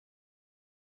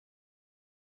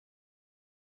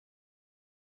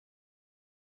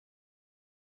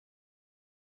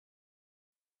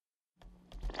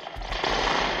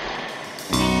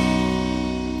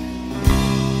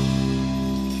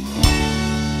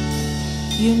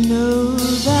You know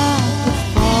that the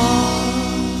fall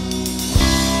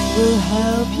will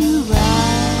help you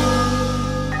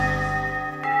rise.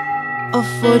 A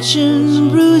fortune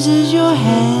bruises your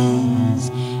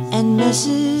hands and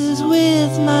messes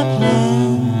with my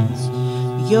plans.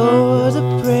 You're the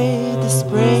prey, the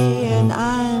spray, and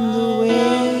I'm the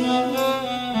wave.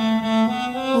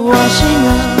 Washing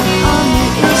up on the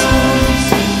isthmus,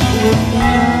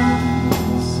 whipping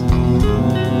us.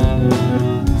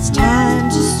 It's time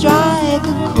to strike a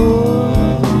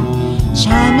chord,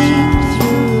 chiming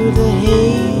through the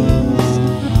haze,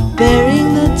 bearing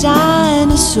the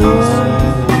dinosaurs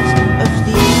of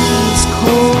these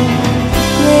cold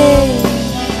gray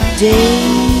days.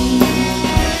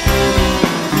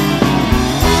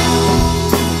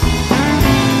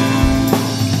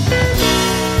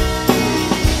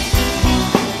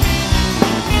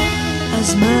 As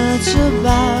much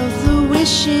about the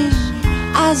wishing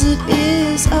as it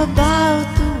is about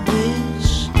the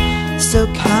wish. So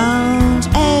count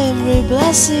every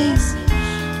blessing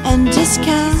and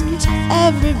discount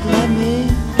every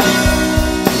blemish.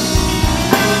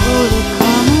 For the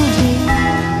comedy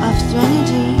of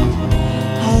threnody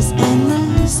has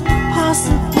endless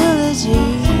possibility.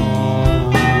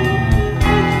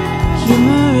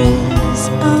 Humor is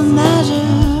a matter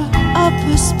of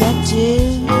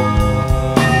perspective.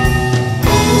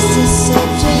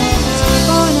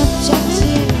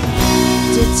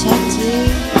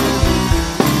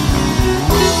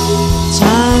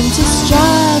 Time to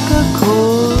strike a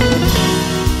chord,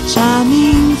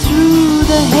 chiming through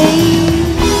the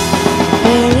haze,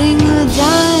 bearing the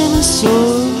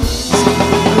dinosaurs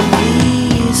of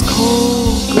these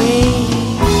cold gray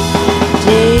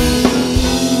days.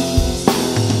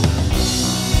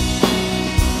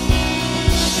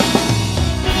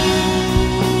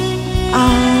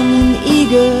 I'm an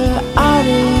eager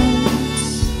audience,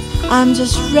 I'm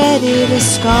just ready to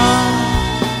scar.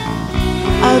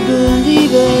 A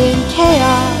believer in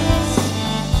chaos,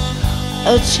 a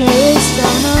tourist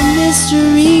on a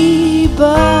mystery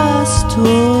bus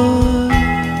tour.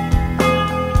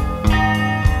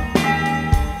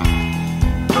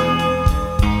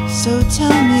 So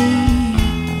tell me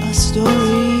a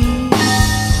story.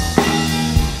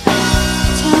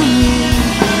 Tell me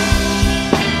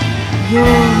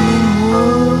your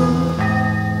memoir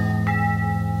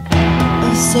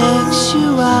of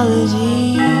sexuality,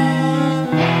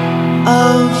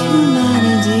 of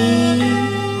humanity,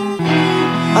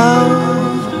 of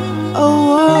a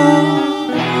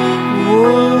world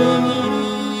war.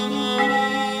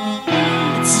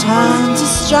 It's time to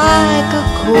strike a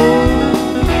chord,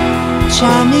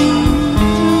 chiming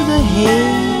through the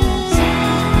haze,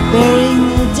 bearing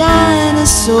the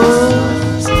dinosaurs